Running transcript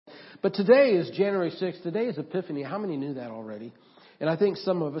But today is January 6th. Today is Epiphany. How many knew that already? And I think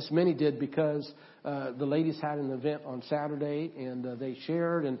some of us, many did, because the ladies had an event on Saturday and they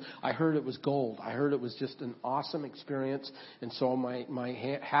shared, and I heard it was gold. I heard it was just an awesome experience. And so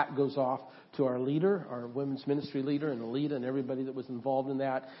my hat goes off to our leader, our women's ministry leader, and Alita and everybody that was involved in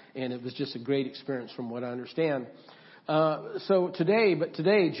that. And it was just a great experience from what I understand. So today,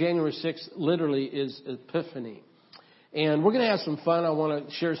 January 6th, literally is Epiphany. And we're going to have some fun. I want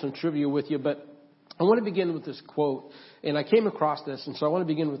to share some trivia with you, but I want to begin with this quote. And I came across this, and so I want to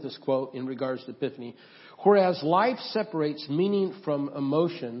begin with this quote in regards to Epiphany. Whereas life separates meaning from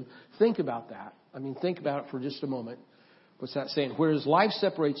emotion, think about that. I mean, think about it for just a moment. What's that saying? Whereas life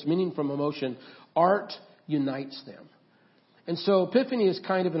separates meaning from emotion, art unites them. And so Epiphany is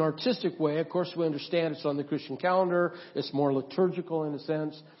kind of an artistic way. Of course, we understand it's on the Christian calendar. It's more liturgical in a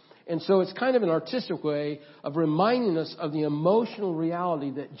sense. And so it's kind of an artistic way of reminding us of the emotional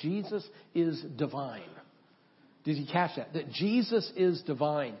reality that Jesus is divine. Did you catch that? That Jesus is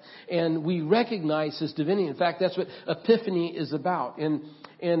divine. And we recognize His divinity. In fact, that's what Epiphany is about. And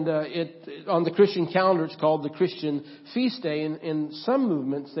it on the Christian calendar, it's called the Christian Feast Day. And in some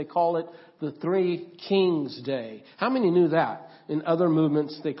movements, they call it the Three Kings Day. How many knew that? In other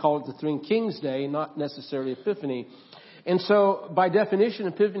movements, they call it the Three Kings Day, not necessarily Epiphany. And so, by definition,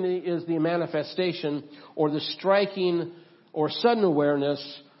 Epiphany is the manifestation or the striking or sudden awareness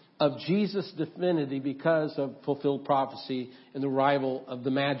of Jesus' divinity because of fulfilled prophecy and the arrival of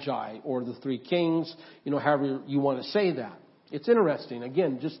the Magi or the three kings, however you want to say that. It's interesting.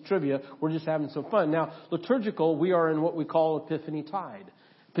 Again, just trivia. We're just having some fun. Now, liturgical, we are in what we call Epiphany Tide.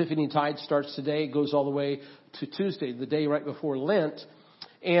 Epiphany Tide starts today, goes all the way to Tuesday, the day right before Lent.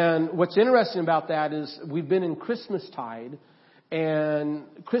 And what's interesting about that is we've been in Christmas Tide, and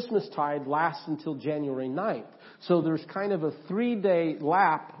Christmas Tide lasts until January 9th. So there's kind of a 3-day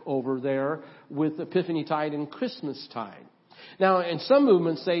lap over there with Epiphany Tide and Christmas Tide. Now, in some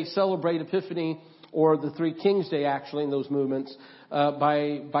movements, they celebrate Epiphany or the Three Kings Day, actually, in those movements,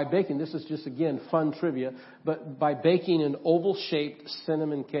 by baking. This is just, again, fun trivia, but by baking an oval-shaped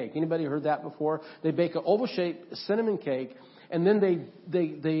cinnamon cake. Anybody heard that before? They bake an oval-shaped cinnamon cake, and then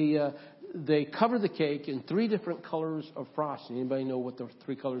they cover the cake in 3 different colors of frosting. Anybody know what the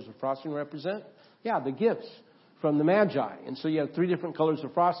 3 colors of frosting represent? Yeah, the gifts from the Magi. And so you have 3 different colors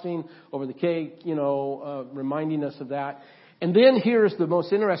of frosting over the cake, reminding us of that. And then here's the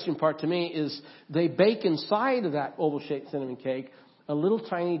most interesting part to me is they bake inside of that oval-shaped cinnamon cake a little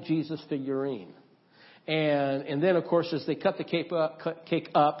tiny Jesus figurine. And then, of course, as they cut the cake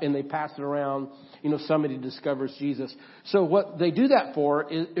up and they pass it around, somebody discovers Jesus. So what they do that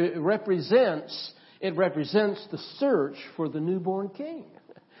for is it represents the search for the newborn king.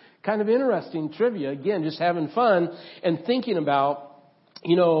 Kind of interesting trivia. Again, just having fun and thinking about,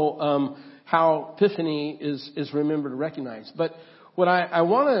 how Epiphany is remembered and recognized. But what I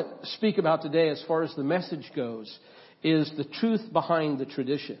want to speak about today as far as the message goes is the truth behind the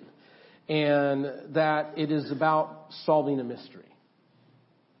tradition. And that it is about solving a mystery.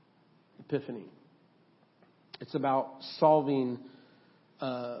 Epiphany. It's about solving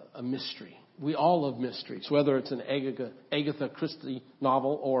a mystery. We all love mysteries, whether it's an Agatha Christie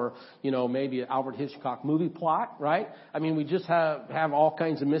novel or, maybe an Alfred Hitchcock movie plot, right? I mean, we just have all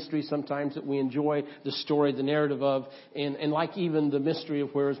kinds of mysteries sometimes that we enjoy the story, the narrative of, and like even the mystery of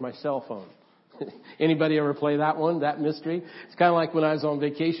where is my cell phone. Anybody ever play that one, that mystery? It's kind of like when I was on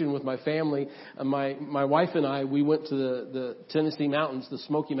vacation with my family. My wife and I, we went to the Tennessee mountains, the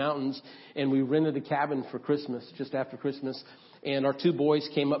Smoky Mountains, and we rented a cabin for Christmas, just after Christmas. And our 2 boys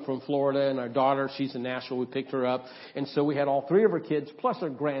came up from Florida, and our daughter, she's in Nashville, we picked her up. And so we had all 3 of our kids, plus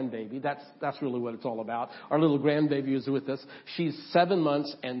our grandbaby. That's really what it's all about. Our little grandbaby is with us. She's 7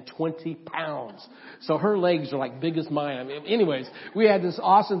 months and 20 pounds. So her legs are like big as mine. I mean, anyways, we had this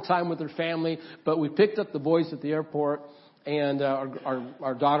awesome time with her family, but we picked up the boys at the airport, and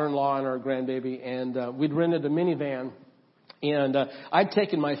our daughter-in-law and our grandbaby, and we'd rented a minivan. And I'd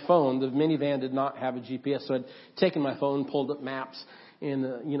taken my phone. The minivan did not have a GPS, so I'd taken my phone, pulled up maps, and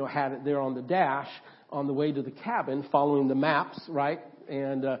had it there on the dash on the way to the cabin, following the maps, right?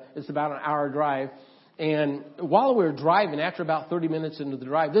 And it's about an hour drive. And while we were driving, after about 30 minutes into the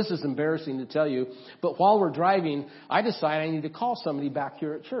drive, this is embarrassing to tell you, but while we're driving, I decided I need to call somebody back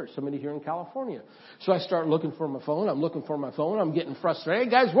here at church, somebody here in California. So I start looking for my phone. I'm looking for my phone. I'm getting frustrated. Hey,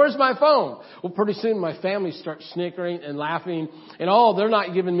 guys, where's my phone? Well, pretty soon my family starts snickering and laughing. And, they're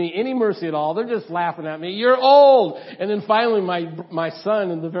not giving me any mercy at all. They're just laughing at me. You're old. And then finally my son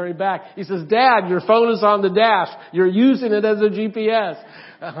in the very back, he says, Dad, your phone is on the dash. You're using it as a GPS.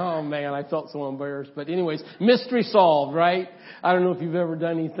 Oh man, I felt so embarrassed. But anyways, mystery solved, right? I don't know if you've ever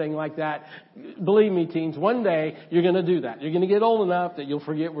done anything like that. Believe me, teens, one day you're going to do that. You're going to get old enough that you'll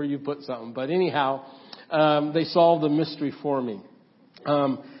forget where you put something. But anyhow, they solved the mystery for me.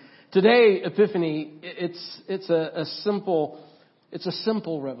 Today, Epiphany, it's a simple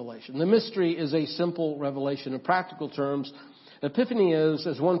revelation. The mystery is a simple revelation. In practical terms, Epiphany is,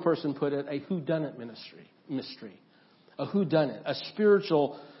 as one person put it, a whodunit mystery. A whodunit, a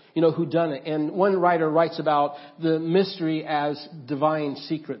spiritual, whodunit. And one writer writes about the mystery as divine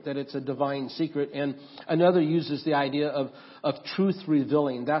secret, that it's a divine secret. And another uses the idea of truth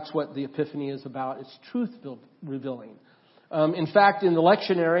revealing. That's what the Epiphany is about. It's truth revealing. In fact, in the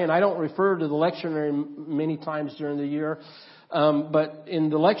lectionary, and I don't refer to the lectionary many times during the year, but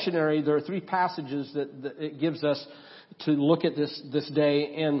in the lectionary, there are 3 passages that it gives us to look at this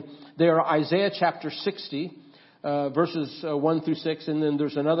day. And they are Isaiah chapter 60, verses 1 through 6. And then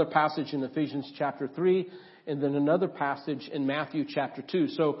there's another passage in Ephesians chapter 3. And then another passage in Matthew chapter 2.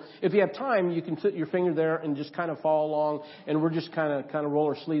 So if you have time, you can put your finger there and just kind of follow along. And we're just kind of roll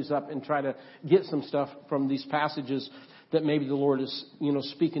our sleeves up and try to get some stuff from these passages that maybe the Lord is,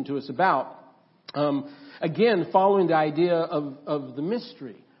 speaking to us about. Again, following the idea of the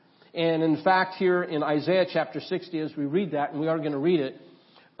mystery. And in fact, here in Isaiah chapter 60, as we read that, and we are going to read it,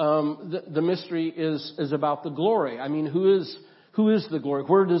 the mystery is about the glory. I mean, who is the glory?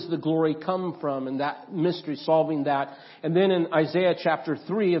 Where does the glory come from? And that mystery, solving that. And then in Isaiah chapter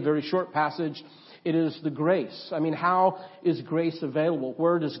 3, a very short passage, it is the grace. I mean, how is grace available?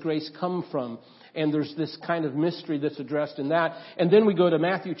 Where does grace come from? And there's this kind of mystery that's addressed in that. And then we go to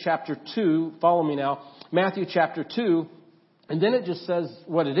Matthew chapter 2. Follow me now. Matthew chapter 2. And then it just says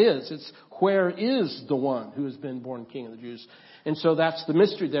what it is. It's where is the one who has been born King of the Jews? And so that's the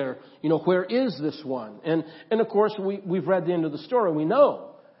mystery there. Where is this one? And of course, we've read the end of the story. We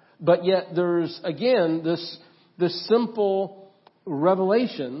know. But yet there's, again, this simple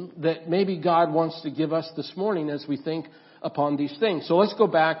revelation that maybe God wants to give us this morning as we think upon these things. So let's go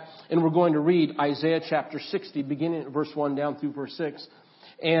back and we're going to read Isaiah chapter 60, beginning at verse 1 down through verse 6.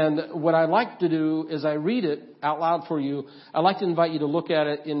 And what I'd like to do is I read it out loud for you. I'd like to invite you to look at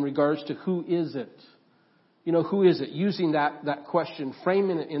it in regards to who is it? Who is it? Using that question,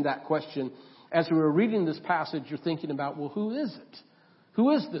 framing it in that question. As we were reading this passage, you're thinking about, well, who is it? Who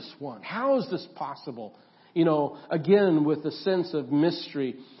is this one? How is this possible? Again, with a sense of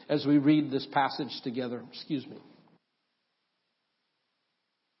mystery as we read this passage together. Excuse me.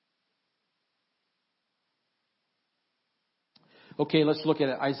 Okay, let's look at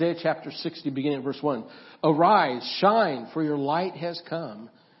it. Isaiah chapter 60, beginning at verse 1. Arise, shine, for your light has come,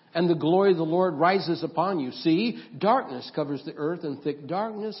 and the glory of the Lord rises upon you. See, darkness covers the earth, and thick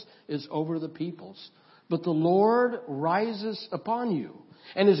darkness is over the peoples. But the Lord rises upon you,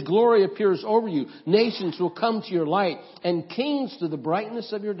 and His glory appears over you. Nations will come to your light, and kings to the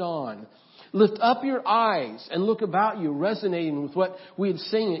brightness of your dawn. Lift up your eyes and look about you, resonating with what we had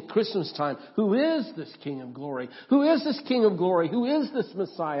seen at Christmas time. Who is this King of Glory? Who is this King of Glory? Who is this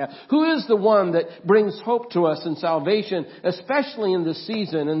Messiah? Who is the one that brings hope to us and salvation, especially in this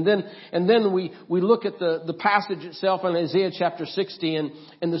season? And then we look at the passage itself in Isaiah chapter 60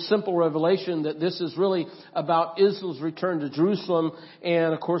 and the simple revelation that this is really about Israel's return to Jerusalem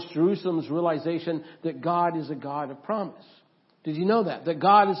and, of course, Jerusalem's realization that God is a God of promise. Did you know that? That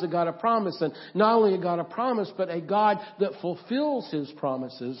God is a God of promise, and not only a God of promise, but a God that fulfills His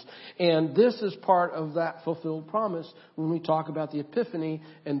promises. And this is part of that fulfilled promise when we talk about the Epiphany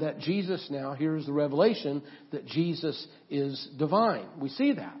and that Jesus now, here's the revelation that Jesus is divine. We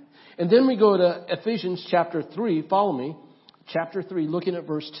see that. And then we go to Ephesians chapter 3. Follow me. Chapter 3, looking at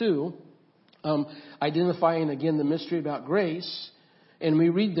verse 2, identifying again the mystery about grace. And we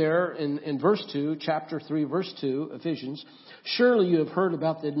read there in verse 2, chapter 3, verse 2, Ephesians, surely you have heard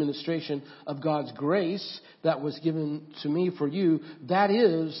about the administration of God's grace that was given to me for you. That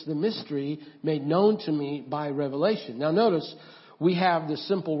is the mystery made known to me by revelation. Now notice, we have this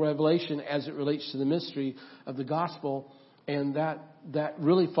simple revelation as it relates to the mystery of the gospel, and that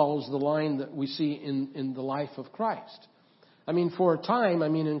really follows the line that we see in the life of Christ. I mean, for a time,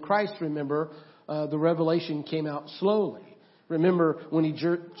 in Christ, remember, the revelation came out slowly. Remember when He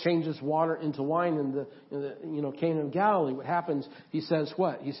changes water into wine in the Cana of Galilee, what happens? He says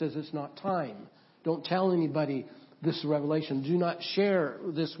what? He says it's not time. Don't tell anybody this revelation. Do not share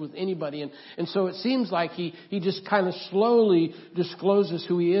this with anybody. And so it seems like he just kind of slowly discloses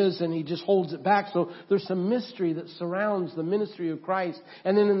who He is, and He just holds it back. So there's some mystery that surrounds the ministry of Christ.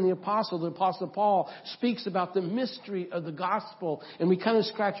 And then in the Apostle Paul speaks about the mystery of the gospel. And we kind of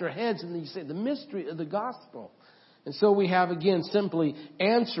scratch our heads and you say, the mystery of the gospel. And so we have, again, simply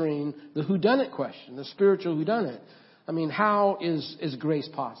answering the whodunit question, the spiritual whodunit. I mean, how is grace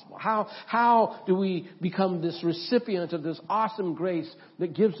possible? How do we become this recipient of this awesome grace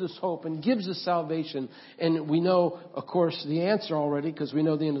that gives us hope and gives us salvation? And we know, of course, the answer already because we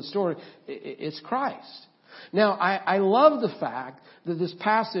know the end of the story. It's Christ. Now, I love the fact that this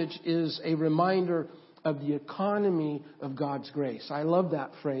passage is a reminder of the economy of God's grace. I love that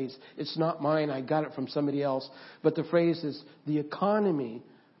phrase. It's not mine. I got it from somebody else. But the phrase is the economy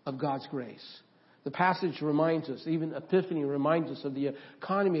of God's grace. The passage reminds us, even Epiphany reminds us of the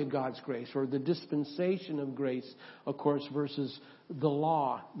economy of God's grace, or the dispensation of grace, of course, versus the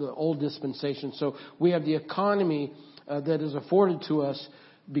law, the old dispensation. So we have the economy that is afforded to us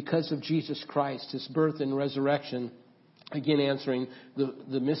because of Jesus Christ, His birth and resurrection. Again, answering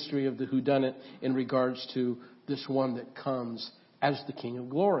the mystery of the whodunit in regards to this one that comes as the King of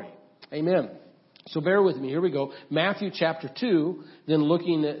Glory. Amen. So bear with me. Here we go. Matthew chapter 2, then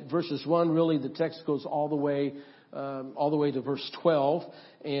looking at verses 1. Really, the text goes all the way to verse 12.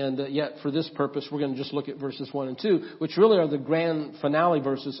 And yet, for this purpose, we're going to just look at verses 1 and 2, which really are the grand finale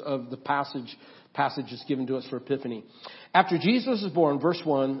verses of the passages given to us for Epiphany. After Jesus was born, verse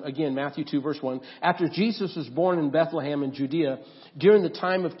 1, again, Matthew 2, verse 1. After Jesus was born in Bethlehem in Judea, during the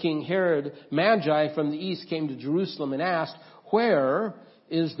time of King Herod, Magi from the east came to Jerusalem and asked, "Where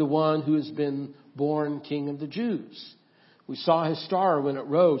is the one who has been born King of the Jews? We saw his star when it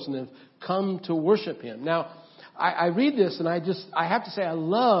rose and have come to worship him." Now, I read this and I have to say I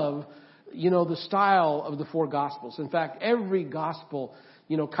love, the style of the four Gospels. In fact, every Gospel,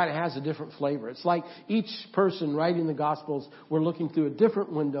 kind of has a different flavor. It's like each person writing the Gospels were looking through a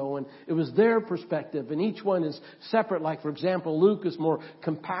different window, and it was their perspective, and each one is separate. Like, for example, Luke is more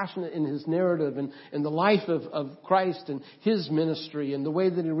compassionate in his narrative and the life of Christ and his ministry and the way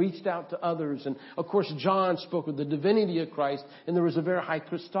that he reached out to others. And, of course, John spoke of the divinity of Christ, and there was a very high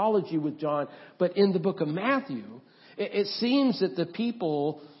Christology with John. But in the book of Matthew, it seems that the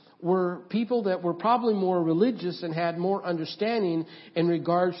people were people that were probably more religious and had more understanding in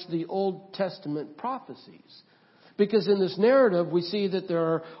regards to the Old Testament prophecies. Because in this narrative, we see that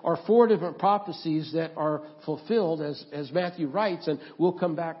there are four different prophecies that are fulfilled, as Matthew writes, and we'll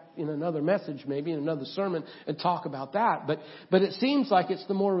come back in another message, maybe in another sermon, and talk about that. But it seems like it's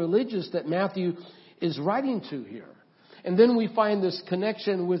the more religious that Matthew is writing to here. And then we find this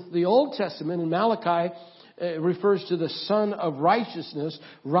connection with the Old Testament in Malachi. It refers to the Son of Righteousness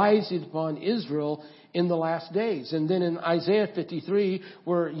rising upon Israel in the last days. And then in Isaiah 53,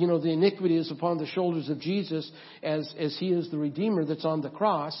 where, the iniquity is upon the shoulders of Jesus as he is the Redeemer that's on the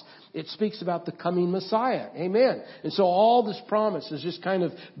cross, it speaks about the coming Messiah. Amen. And so all this promise is just kind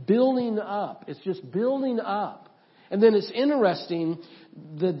of building up. It's just building up. And then it's interesting,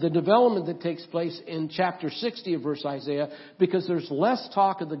 the development that takes place in chapter 60 of verse Isaiah, because there's less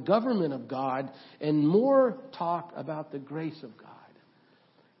talk of the government of God and more talk about the grace of God.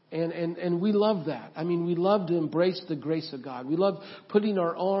 And we love that. I mean, we love to embrace the grace of God. We love putting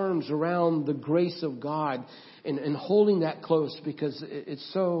our arms around the grace of God and holding that close because it's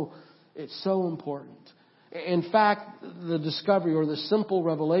so important. In fact, the discovery or the simple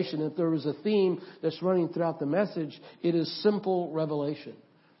revelation, if there was a theme that's running throughout the message, it is simple revelation.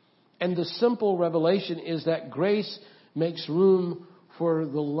 And the simple revelation is that grace makes room for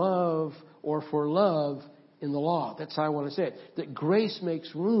the love or for love in the law. That's how I want to say it. That grace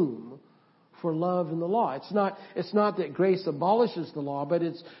makes room for love in the law. It's not that grace abolishes the law, but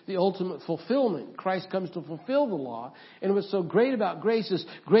it's the ultimate fulfillment. Christ comes to fulfill the law. And what's so great about grace is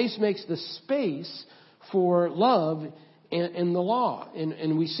grace makes the space for love in the law.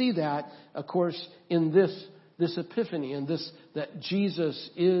 And we see that, of course, in this epiphany, and that Jesus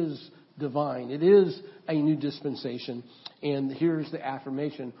is divine. It is a new dispensation. And here's the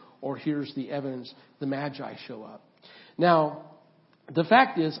affirmation, or here's the evidence. The Magi show up. Now, the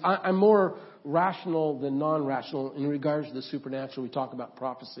fact is, I'm more rational than non-rational in regards to the supernatural. We talk about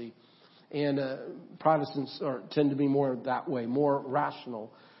prophecy. And Protestants tend to be more that way, more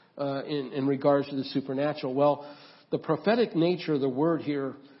rational in regards to the supernatural. Well, the prophetic nature of the word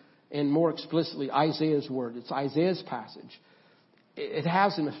here, and more explicitly Isaiah's word, it's Isaiah's passage, it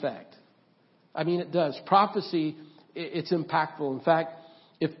has an effect. I mean, it does. Prophecy, it's impactful. In fact,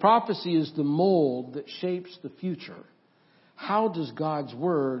 if prophecy is the mold that shapes the future, how does God's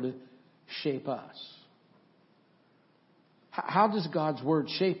word shape us? How does God's word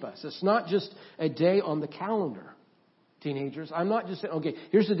shape us? It's not just a day on the calendar, teenagers. I'm not just saying, okay,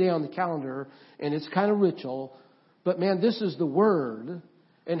 here's the day on the calendar, and it's kind of ritual, but man, this is the word.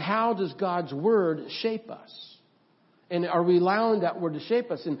 And how does God's word shape us? And are we allowing that word to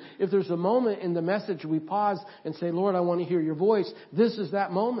shape us? And if there's a moment in the message we pause and say, Lord, I want to hear your voice, this is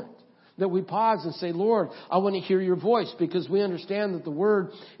that moment that we pause and say, Lord, I want to hear your voice, because we understand that the word,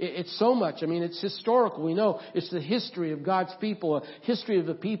 it's so much. I mean, it's historical. We know it's the history of God's people, a history of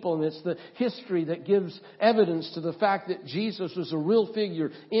the people, and it's the history that gives evidence to the fact that Jesus was a real figure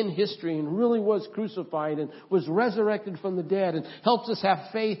in history and really was crucified and was resurrected from the dead, and helps us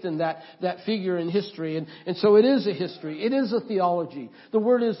have faith in that figure in history. And so it is a history. It is a theology. The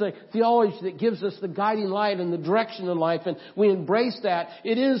word is a theology that gives us the guiding light and the direction in life, and we embrace that.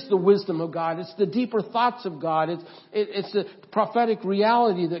 It is the wisdom of God. It's the deeper thoughts of God. It's the prophetic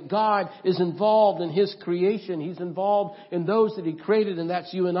reality that God is involved in His creation. He's involved in those that He created, and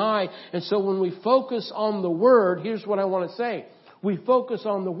that's you and I. And so when we focus on the Word, here's what I want to say. We focus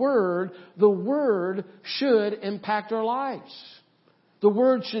on the Word should impact our lives. The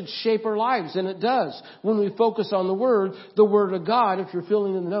Word should shape our lives, and it does. When we focus on the Word of God, if you're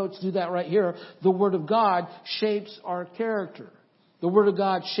filling in the notes, do that right here. The Word of God shapes our character. The Word of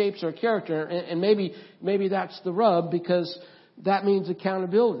God shapes our character, and maybe that's the rub, because that means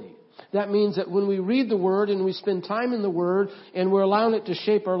accountability. That means that when we read the Word and we spend time in the Word and we're allowing it to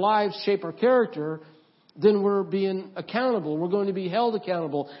shape our lives, shape our character, then we're being accountable. We're going to be held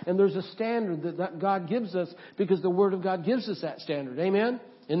accountable. And there's a standard that God gives us, because the Word of God gives us that standard. Amen?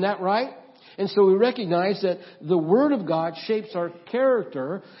 Isn't that right? And so we recognize that the Word of God shapes our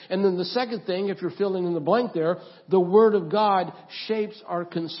character. And then the second thing, if you're filling in the blank there, the Word of God shapes our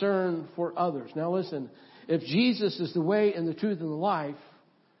concern for others. Now listen, if Jesus is the way and the truth and the life,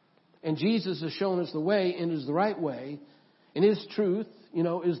 and Jesus has shown us the way and is the right way, and His truth,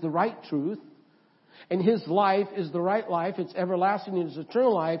 is the right truth, and His life is the right life, it's everlasting and it's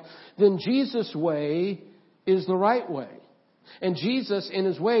eternal life, then Jesus' way is the right way. And Jesus, in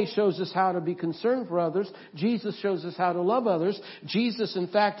His way, shows us how to be concerned for others. Jesus shows us how to love others. Jesus, in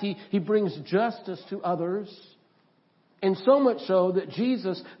fact, He brings justice to others. And so much so that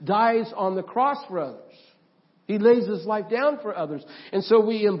Jesus dies on the cross for others. He lays His life down for others. And so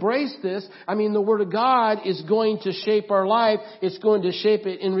we embrace this. I mean, the Word of God is going to shape our life. It's going to shape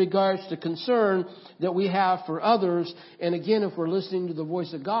it in regards to concern that we have for others. And again, if we're listening to the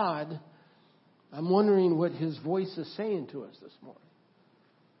voice of God, I'm wondering what His voice is saying to us this morning.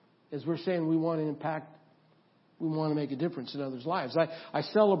 As we're saying we want to impact, we want to make a difference in others' lives. I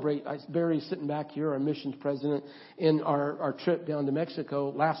celebrate, Barry's sitting back here, our missions president, in our trip down to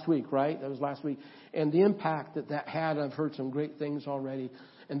Mexico last week, right? That was last week. And the impact that had, I've heard some great things already.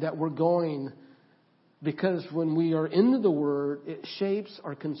 And that we're going, because when we are into the Word, it shapes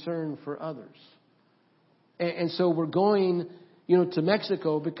our concern for others. And so we're going to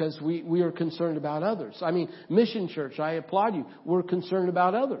Mexico because we are concerned about others. I mean, Mission Church, I applaud you. We're concerned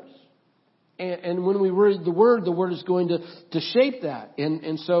about others. And when we read the Word is going to shape that.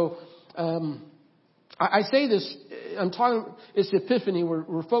 And so, I say this, I'm talking, it's the Epiphany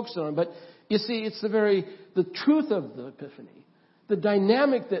we're focusing on, but you see, it's the truth of the Epiphany. The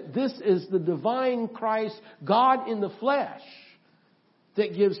dynamic that this is the divine Christ, God in the flesh,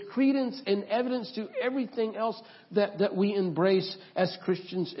 that gives credence and evidence to everything else that we embrace as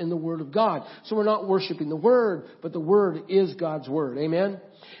Christians in the Word of God. So we're not worshiping the Word, but the Word is God's Word. Amen?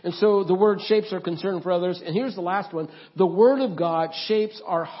 And so the Word shapes our concern for others. And here's the last one. The Word of God shapes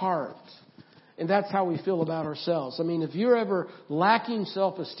our heart. And that's how we feel about ourselves. I mean, if you're ever lacking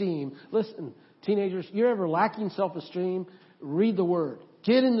self-esteem, listen, teenagers, you're ever lacking self-esteem, read the Word.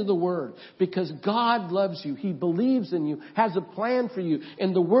 Get into the Word, because God loves you. He believes in you, has a plan for you.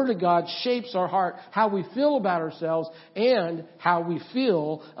 And the Word of God shapes our heart, how we feel about ourselves and how we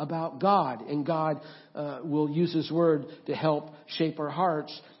feel about God. And God will use His Word to help shape our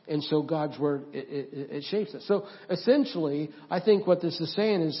hearts. And so God's Word, it shapes us. So essentially, I think what this is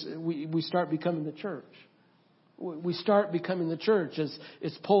saying is we start becoming the church. We start becoming the church as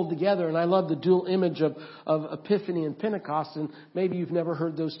it's pulled together. And I love the dual image of Epiphany and Pentecost. And maybe you've never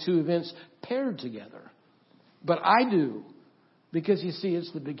heard those two events paired together. But I do. Because you see,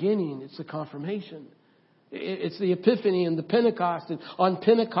 it's the beginning. It's the confirmation. It's the Epiphany and the Pentecost. And on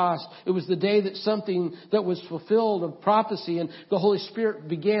Pentecost, it was the day that something that was fulfilled of prophecy, and the Holy Spirit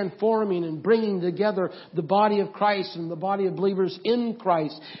began forming and bringing together the body of Christ and the body of believers in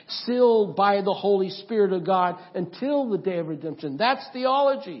Christ, sealed by the Holy Spirit of God until the day of redemption. That's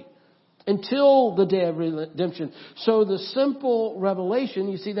theology. Until the day of redemption. So the simple revelation,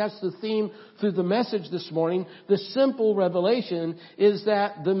 you see, that's the theme through the message this morning. The simple revelation is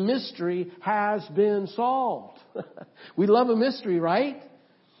that the mystery has been solved. We love a mystery, right?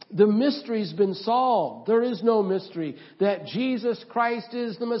 The mystery's been solved. There is no mystery that Jesus Christ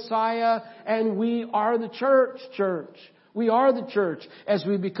is the Messiah and we are the church. We are the church as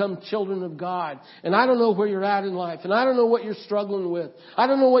we become children of God. And I don't know where you're at in life. And I don't know what you're struggling with. I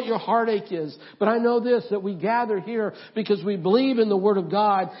don't know what your heartache is. But I know this, that we gather here because we believe in the Word of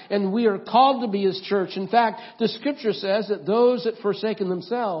God and we are called to be His church. In fact, the Scripture says that those that forsaken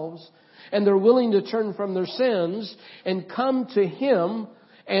themselves and they're willing to turn from their sins and come to Him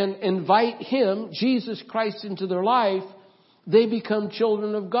and invite Him, Jesus Christ, into their life, they become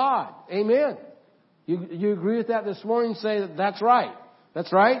children of God. Amen. You agree with that this morning? Say that that's right.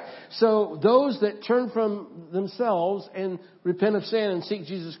 That's right. So those that turn from themselves and repent of sin and seek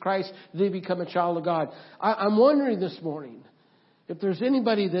Jesus Christ, they become a child of God. I'm wondering this morning if there's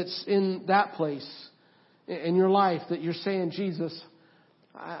anybody that's in that place in your life that you're saying, Jesus,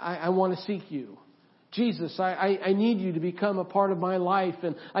 I want to seek you. Jesus, I need you to become a part of my life,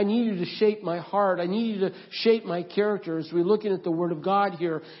 and I need you to shape my heart. I need you to shape my character as we're looking at the Word of God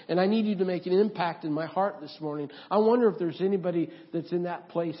here, and I need you to make an impact in my heart this morning. I wonder if there's anybody that's in that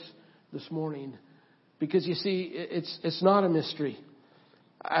place this morning. Because you see, it's not a mystery.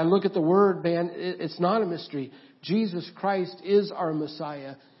 I look at the Word, man, it's not a mystery. Jesus Christ is our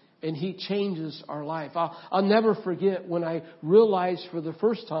Messiah, and He changes our life. I'll never forget when I realized for the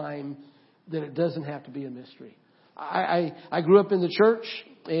first time that it doesn't have to be a mystery. I grew up in the church,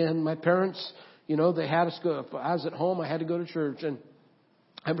 and my parents, they had us go. If I was at home, I had to go to church. And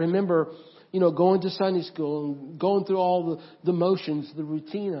I remember, going to Sunday school and going through all the motions, the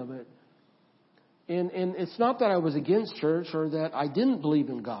routine of it. And it's not that I was against church or that I didn't believe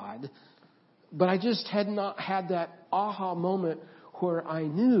in God, but I just had not had that aha moment where I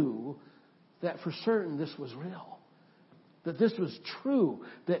knew that for certain this was real. That this was true,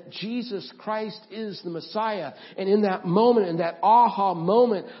 that Jesus Christ is the Messiah. And in that moment, in that aha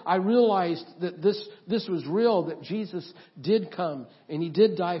moment, I realized that this was real, that Jesus did come and He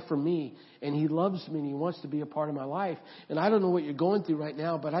did die for me. And He loves me and He wants to be a part of my life. And I don't know what you're going through right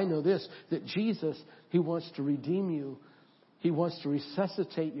now, but I know this, that Jesus, He wants to redeem you. He wants to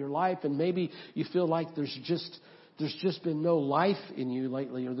resuscitate your life. And maybe you feel like there's just been no life in you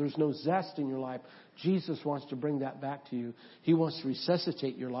lately, or there's no zest in your life. Jesus wants to bring that back to you. He wants to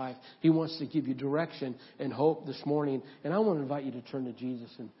resuscitate your life. He wants to give you direction and hope this morning. And I want to invite you to turn to Jesus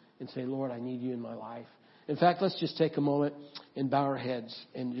and say, Lord, I need you in my life. In fact, let's just take a moment and bow our heads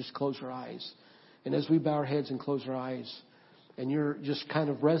and just close our eyes. And as we bow our heads and close our eyes, and you're just kind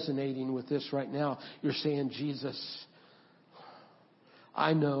of resonating with this right now, you're saying, Jesus,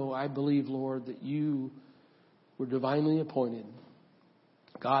 I believe, Lord, that you were divinely appointed.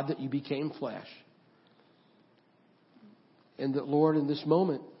 God, that you became flesh. And that, Lord, in this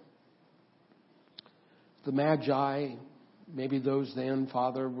moment, the Magi, maybe those then,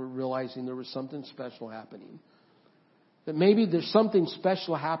 Father, were realizing there was something special happening. That maybe there's something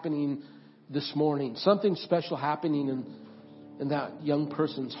special happening this morning. Something special happening in that young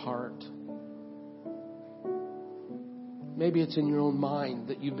person's heart. Maybe it's in your own mind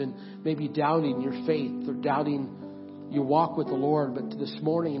that you've been maybe doubting your faith or doubting your walk with the Lord. But this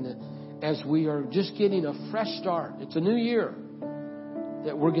morning, as we are just getting a fresh start, it's a new year,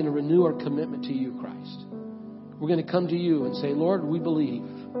 that we're going to renew our commitment to you, Christ. We're going to come to you and say, Lord, we believe.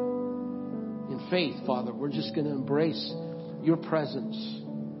 In faith, Father, we're just going to embrace your presence,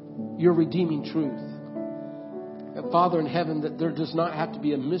 your redeeming truth. And Father in heaven, that there does not have to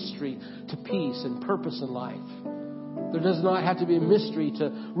be a mystery to peace and purpose in life. There does not have to be a mystery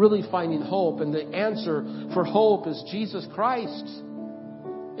to really finding hope. And the answer for hope is Jesus Christ.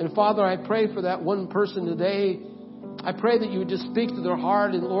 And Father, I pray for that one person today. I pray that you would just speak to their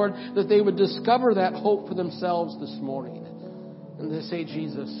heart, and Lord, that they would discover that hope for themselves this morning. And they say,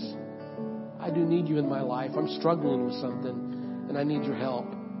 Jesus, I do need you in my life. I'm struggling with something, and I need your help.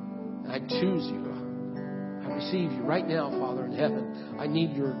 And I choose you. I receive you right now, Father in heaven. I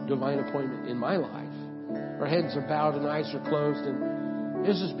need your divine appointment in my life. Our heads are bowed and eyes are closed, and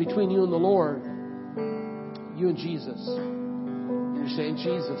this is between you and the Lord, you and Jesus. And you're saying,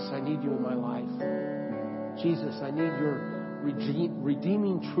 Jesus, I need you in my life. Jesus, I need your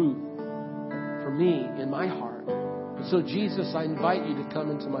redeeming truth for me in my heart. And so, Jesus, I invite you to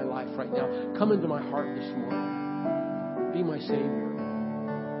come into my life right now. Come into my heart this morning. Be my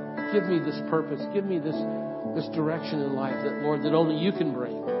Savior. Give me this purpose. Give me this direction in life that, Lord, that only you can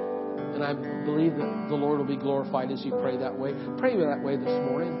bring. And I believe that the Lord will be glorified as you pray that way. Pray that way this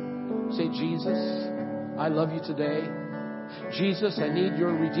morning. Say, Jesus, I love you today. Jesus, I need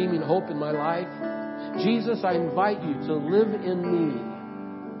your redeeming hope in my life. Jesus, I invite you to live in me.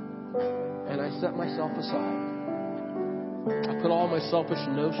 And I set myself aside. I put all my selfish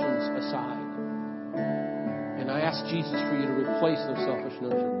notions aside. And I ask Jesus for you to replace those selfish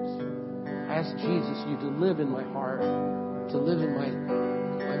notions. I ask Jesus you to live in my heart, to live in my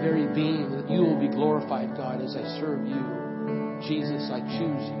very being, that you will be glorified, God, as I serve you. Jesus, I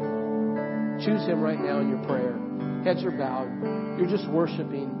choose you. Choose him right now in your prayer. Heads are bowed. You're just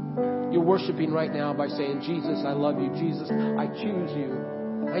worshiping. You're worshiping right now by saying, Jesus, I love you. Jesus, I choose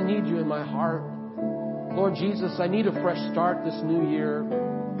you. I need you in my heart. Lord Jesus, I need a fresh start this new year.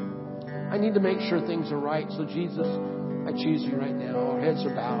 I need to make sure things are right. So Jesus, I choose you right now. Our heads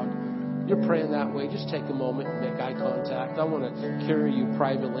are bowed. You're praying that way. Just take a moment and make eye contact. I want to carry you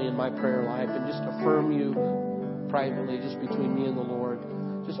privately in my prayer life and just affirm you privately, just between me and the Lord.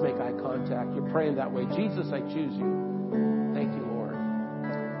 Just make eye contact. You're praying that way. Jesus, I choose you. Thank you, Lord.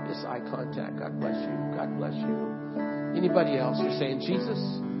 Just eye contact. God bless you. God bless you. Anybody else? You're saying, Jesus,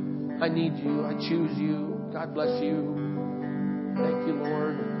 I need you. I choose you. God bless you. Thank you,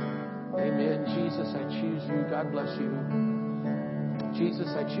 Lord. Amen. Jesus, I choose you. God bless you. Jesus,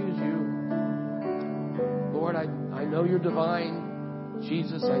 I choose you. Lord, I know you're divine.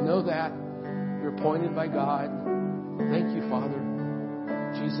 Jesus, I know that. You're appointed by God. Thank you, Father.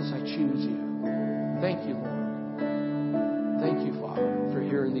 Jesus, I choose you. Thank you, Lord. Thank you, Father, for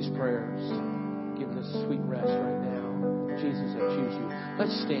hearing these prayers, giving us sweet rest right now. Jesus, I choose you.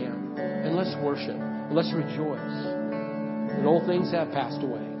 Let's stand and let's worship. And let's rejoice that old things have passed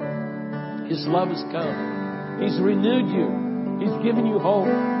away. His love has come. He's renewed you. He's given you hope.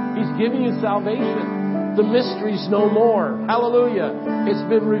 He's given you salvation. The mystery's no more. Hallelujah. It's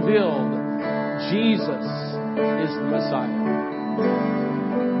been revealed. Jesus is the Messiah.